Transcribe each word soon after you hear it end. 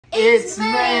It's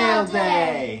mail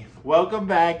day! Welcome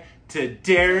back to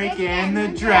Derick and the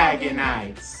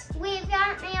Dragonites. We've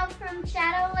got mail from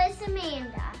Shadowless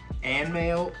Amanda. And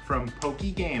mail from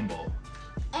Gamble.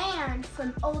 And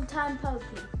from Ol'Tyme Poke.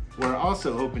 We're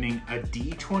also opening a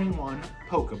D21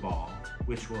 Pokeball,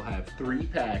 which will have 3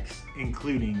 packs,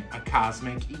 including a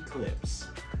Cosmic Eclipse.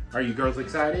 Are you girls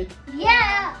excited?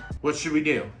 Yeah! What should we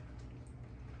do?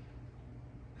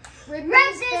 Rip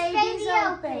this baby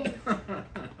open.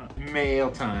 Mail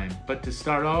time. But to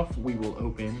start off, we will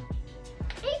open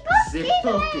Zip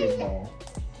Pokeball.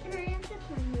 Can I have to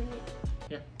find it?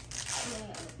 Yeah.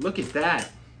 Look at that.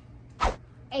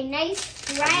 A nice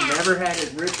strap. I've never had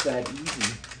it rip that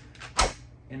easy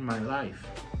in my life.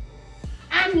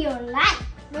 I'm your life.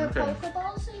 Were Okay.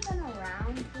 Pokeballs even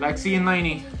around? Lexi and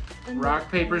Lainey,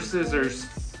 rock, paper, scissors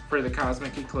for the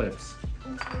Cosmic Eclipse.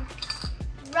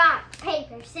 Rock,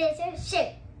 paper, scissors,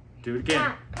 shoot. Do it again.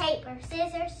 Rock, paper,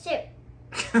 scissors, shoot.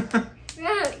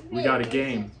 We got a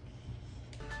game.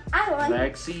 I won.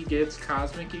 Lexi gets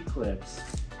Cosmic Eclipse.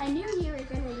 I knew you were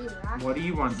gonna do rock. What do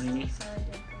you want, Lainey? So I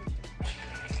did.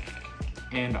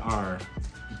 And our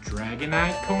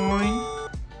Dragonite coin.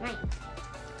 Nice.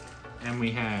 And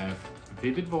we have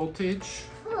Vivid Voltage,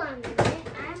 Hold on a minute.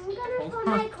 I'm gonna Hold put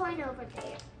on. my coin over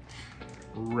there.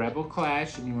 Rebel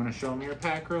Clash, and you want to show them your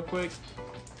pack real quick?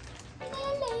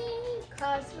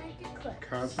 Cosmic Eclipse.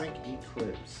 Cosmic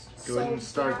Eclipse. Go ahead and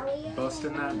start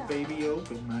busting that baby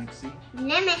open, Lexi.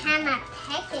 Let me have my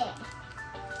packet.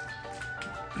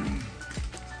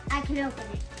 I can open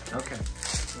it. Okay.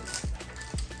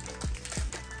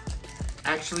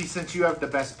 Actually, since you have the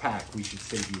best pack, we should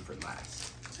save you for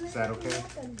last. Is that okay?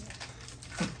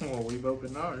 Well, we've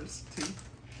opened ours, too.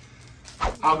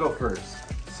 I'll go first,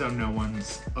 so no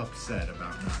one's upset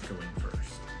about not going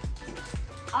first.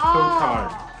 Code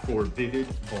card for Vivid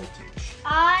Voltage.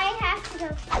 I have to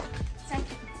go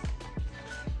second.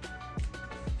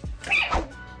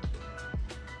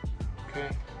 Okay.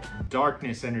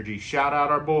 Darkness Energy. Shout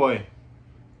out our boy,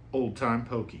 Ol'Tyme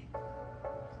Poke.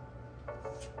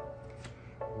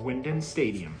 Winden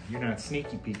Stadium. You're not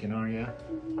sneaky peeking, are you?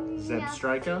 Zeb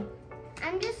Strika.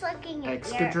 I'm just looking at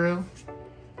yours. Excadrill.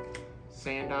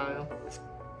 Sandile.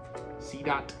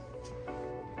 C-Dot.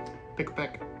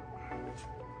 Pick-a-peck.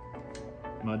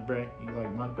 Mudbray. You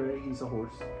like Mudbray? He's a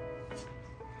horse.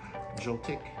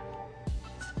 Joltik.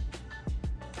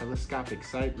 Telescopic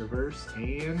Sight Reverse.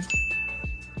 And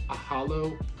a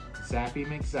hollow Zappy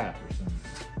McZapperson.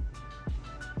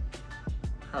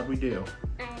 How'd we do?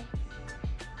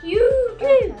 You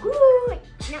did good.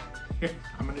 No. Here,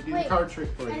 I'm gonna do Wait, the card trick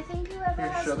for I you. think whoever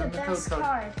Here, has show the them the best code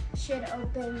card should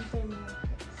open the mail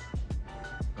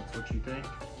That's what you think?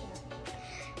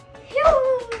 Phew.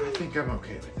 I think I'm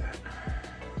okay with that.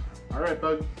 Alright,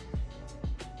 bug.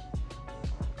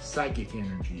 Psychic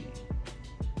Energy.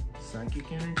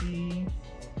 Psychic Energy.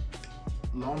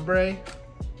 Lombre.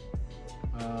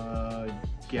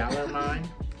 Gallermine.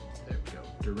 There we go.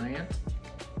 Durant.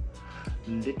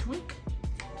 Litwick.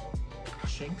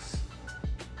 Shinx.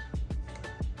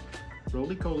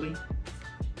 Roly-Coly.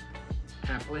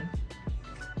 Applin.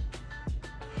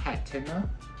 Hatenna.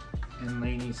 And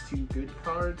Lainey's 2 good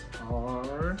cards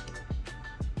are,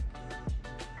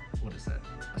 what is that?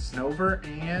 A Snover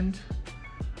and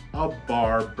a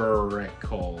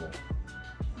Barbarical.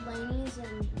 Lainey's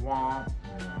in last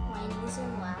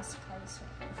place.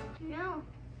 No.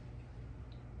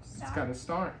 It's got a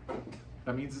star.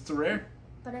 That means it's a rare.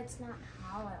 But it's not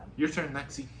hollow. Your turn,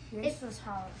 Lexi. Yours was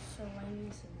hollow, so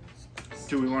Lainey's in last place.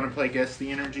 Do we want to play Guess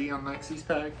the Energy on Lexi's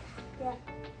pack? Yeah.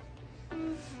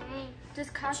 Okay. Does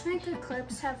Cosmic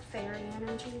Eclipse have fairy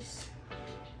energies?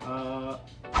 I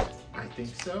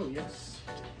think so, yes.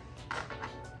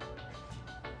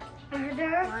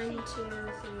 Order. 1, 2, 3,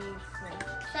 4.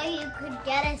 So you could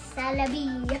get a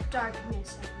Celebi.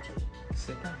 Darkness energy.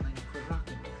 Sit down, Lainey, quit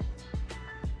rocking.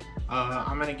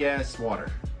 I'm gonna guess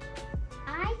water.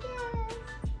 I guess.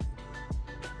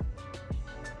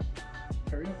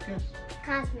 Hurry up, guess.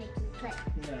 Cosmic Eclipse.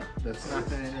 No, that's not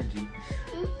the energy.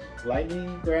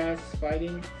 Lightning, grass,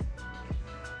 fighting.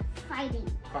 Fighting.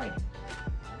 Fighting.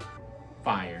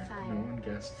 Fire. Fire. No one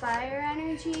guessed. Fire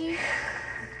energy.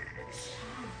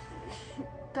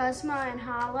 Guzma and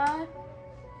Hala.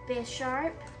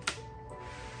 Bisharp.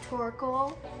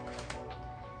 Torkoal.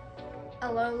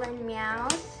 Alolan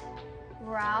Meowth.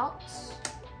 Routes.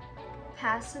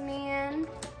 Passimian.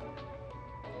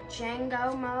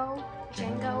 Jangmo-O.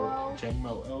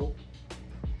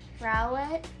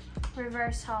 Rowlet.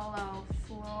 Reverse Hollow.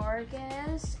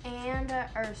 Florges. And a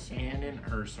Ursa. And an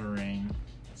Ursaring.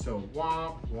 So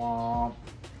womp womp.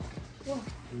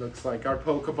 Looks like our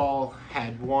Pokeball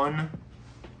had one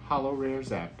Holo Rare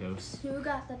Zapdos. Who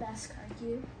got the best card?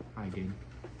 You? I did.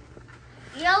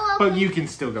 Yellow. But you can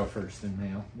still go first in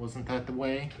mail. Wasn't that the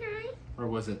way? Can I? Or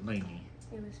was it Lainey?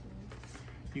 It was me.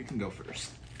 You can go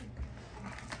first.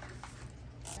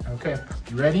 Okay,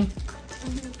 you ready? Hey,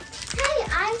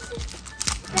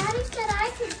 Daddy said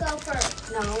I could go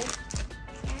first. No.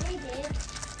 Daddy did.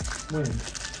 When?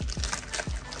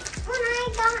 When I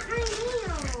got my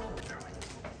meal.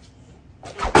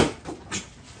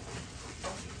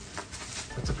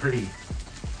 That's a pretty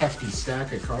hefty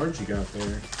stack of cards you got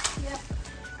there. Yep.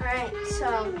 Alright,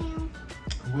 so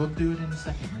We'll do it in a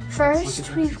second.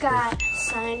 first we've got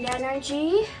Signed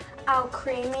Energy,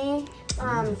 Alcremie,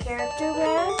 Character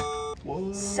Rare,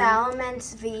 Whoa.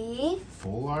 Salamence V,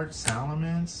 Full Art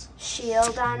Salamence.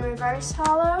 Shield on Reverse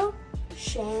Holo,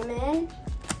 Shaman,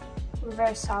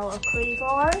 Reverse Holo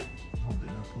Cleavor, Hold it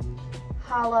up a little.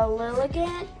 Holo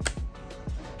Lilligant,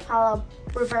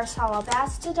 Reverse Holo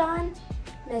Bastodon,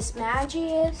 Miss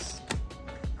Magius,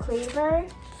 Cleaver,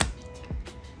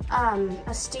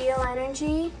 a Steel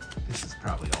Energy, This is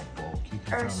probably all bulk. You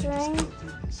can Earth probably Ring. just go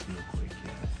through this real quick.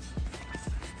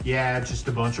 Yeah, just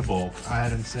a bunch of bulk. I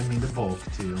had him send me the bulk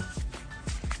too.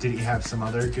 Did he have some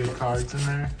other good cards in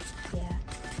there? yeah.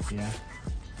 Yeah.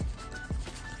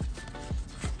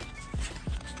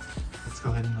 Let's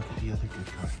go ahead and look at the other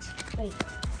good cards. Wait,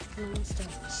 I'm almost done.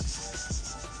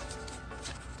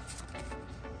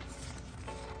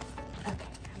 Okay.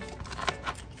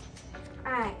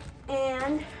 Alright,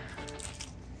 and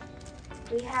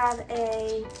we have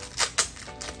a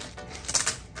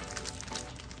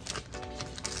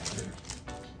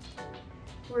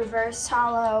Reverse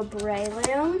Holo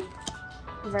Breloom,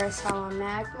 Reverse Holo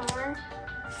Magmar,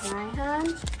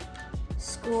 Rhyhorn,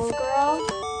 Schoolgirl,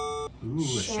 Ooh,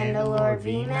 a Chandelure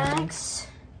VMAX,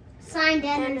 Signed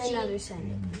and energy. another Sand.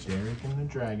 And the Derick and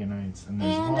the Dragonites. And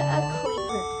there's And one a more.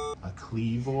 Cleaver. A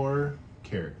Cleavor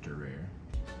character rare.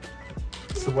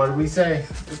 So what do we say?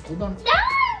 Hold on.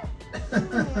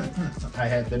 I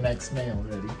had the next mail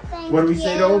ready. Thank What do we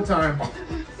say to you. Ol'Tyme?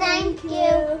 Thank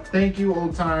you. Thank you,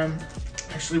 Ol'Tyme.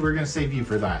 Actually, we're gonna save you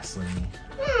for last, Lainey.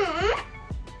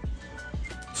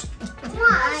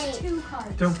 Why? 2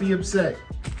 cards. Don't be upset.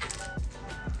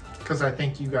 Because I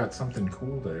think you got something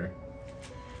cool there.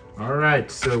 All right,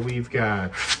 so we've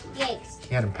got, Yikes.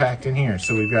 had them packed in here.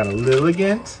 So we've got a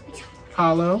Lilligant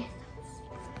Holo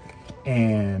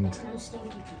and No stinky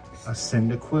peaks. a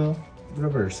Cyndaquil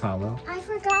Reverse Holo, I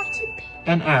forgot to pick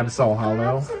an Absol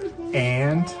Holo, up something.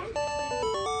 and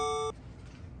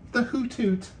the Hoot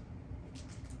Hoot.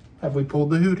 Have we pulled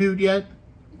the Hoot Hoot yet?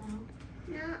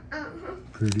 No,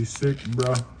 Pretty sick,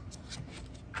 bro.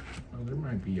 Oh, there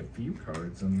might be a few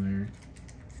cards in there.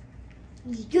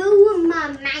 You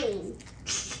my man.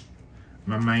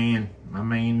 My man, my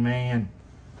main man.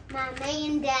 My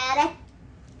man, Daddy.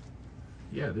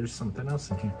 Yeah, there's something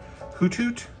else in here. Hoot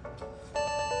Hoot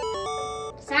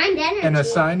Signed energy. and a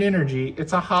Signed Energy.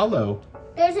 It's a Holo.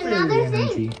 There's Fairy another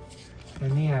Energy. thing.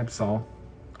 And the Absol.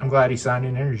 I'm glad he signed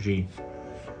an Energy.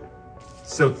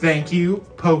 So thank you,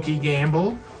 Pokey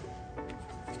Gamble.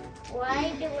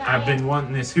 Why do I've been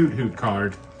wanting this Hoot Hoot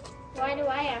card. Why do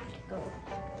I have to go?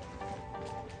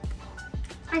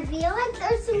 I feel like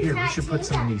there's some Here, we should put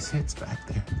some of tattoos. these hits back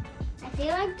there. I feel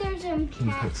like there's some Can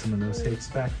you put some of those hits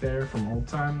back there from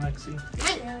Ol'Tyme, Lexi?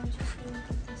 Yeah, I'm just gonna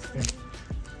put this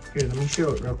in. Here, let me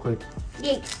show it real quick.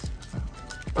 Yikes.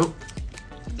 Oh,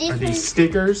 This are one- these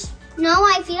stickers? No,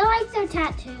 I feel like they're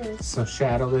tattoos. So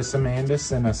Shadowless Amanda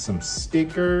sent us some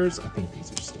stickers. I think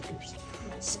these are stickers.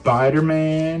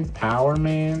 Spider-Man, Power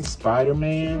Man, Can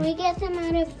Spider-Man, we get them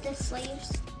out of the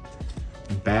sleeves?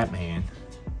 and Batman.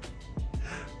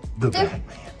 The They're-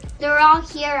 Batman. They're all And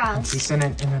she heroes. sent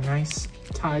it in a nice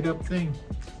tied up thing.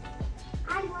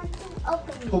 I want to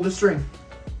open Pull the string.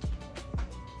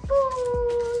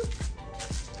 Boo.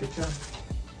 Good job.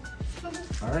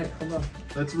 All right, hold on.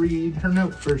 Let's read her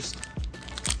note first.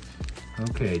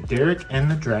 Okay, Derick and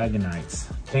the Dragonites.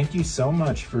 Thank you so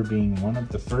much for being one of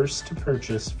the first to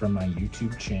purchase from my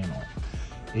YouTube channel.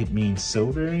 It means so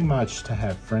very much to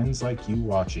have friends like you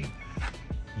watching.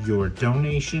 Your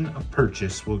donation of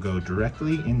purchase will go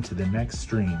directly into the next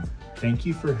stream. Thank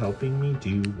you for helping me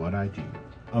do what I do.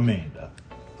 Amanda.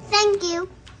 Thank you.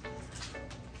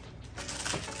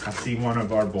 I see one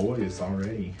of our boys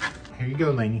already. Here you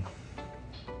go, Lainey.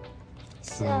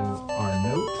 So our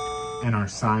note and our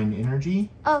signed energy.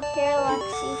 Oh, here,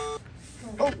 Lexi.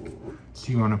 Oh.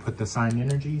 Do you want to put the signed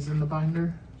energies in the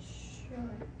binder? Sure.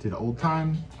 Did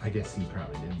Ol'Tyme? I guess he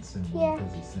probably didn't send one Yeah.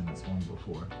 because he sent us one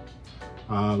before.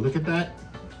 Look at that.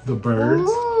 The birds.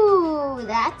 Ooh. Ooh,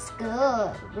 that's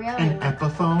good. Really. An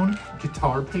Epiphone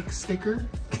guitar pick sticker.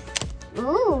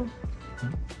 Ooh.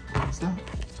 What's that?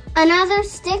 Another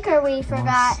sticker we More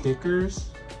forgot. stickers.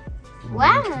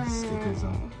 Wow. Stickers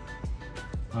on.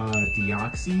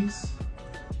 Deoxys.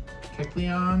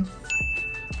 Kecleon.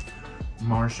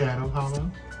 Marshadow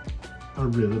Hollow. A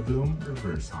Rillaboom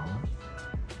Reverse Hollow.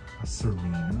 A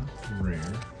Serena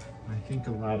Rare. I think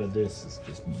a lot of this is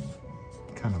just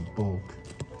kind of bulk.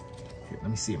 Here,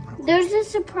 let me see them real quick. There's a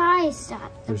surprise at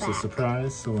the There's back. a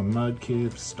surprise. So a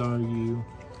Mudkip, Staryu,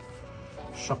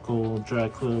 Shuckle,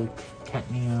 Dragcloak,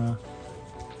 Catnia.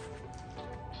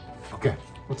 Okay,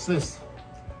 what's this?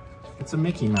 It's a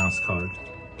Mickey Mouse card.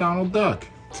 Donald Duck.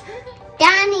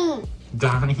 Donnie.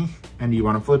 Donnie. And you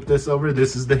want to flip this over?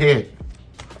 This is the hit.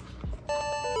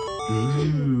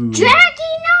 Ooh. Dragonite.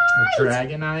 A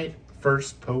Dragonite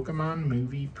first Pokemon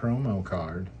movie promo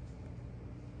card.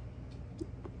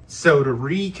 So to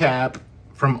recap,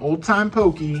 from Ol'Tyme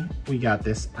Poke, we got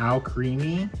this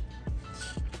Alcremie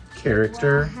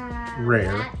character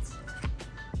rare.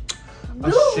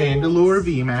 A Chandelure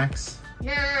VMAX.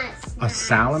 Nice. A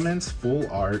Salamence full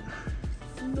art.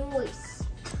 Nice.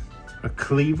 A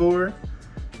Cleavor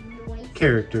Nice.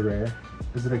 character rare.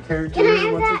 Is it a character Can I rare?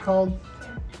 have What's that? it called?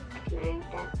 Can I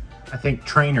have that? I think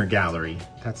Trainer Gallery.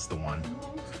 That's the one.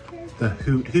 The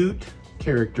Hoot Hoot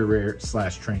character rare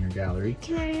 / Trainer Gallery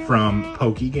Can I have from that?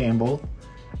 Poke Gamble.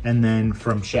 And then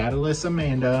from Shadowless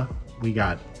Amanda, we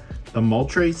got the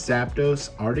Moltres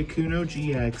Zapdos Articuno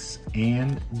GX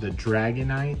and the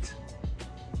Dragonite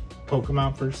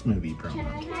Pokemon First Movie promo.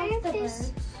 Can I have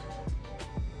this?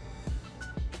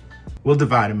 We'll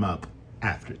divide them up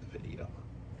after the video.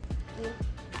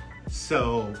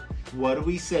 So, what do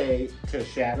we say to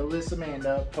Shadowless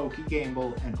Amanda, Poke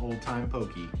Gamble, and Ol'Tyme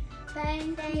Poke?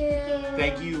 Thank you.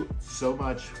 Thank you so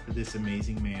much for this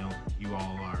amazing mail. You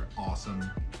all are awesome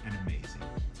and amazing.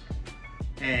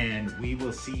 And we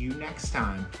will see you next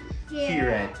time here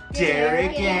at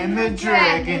Derick and the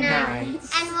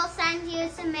Dragonites. And we'll send you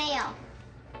some mail.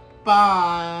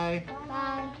 Bye.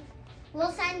 Bye.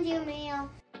 We'll send you mail.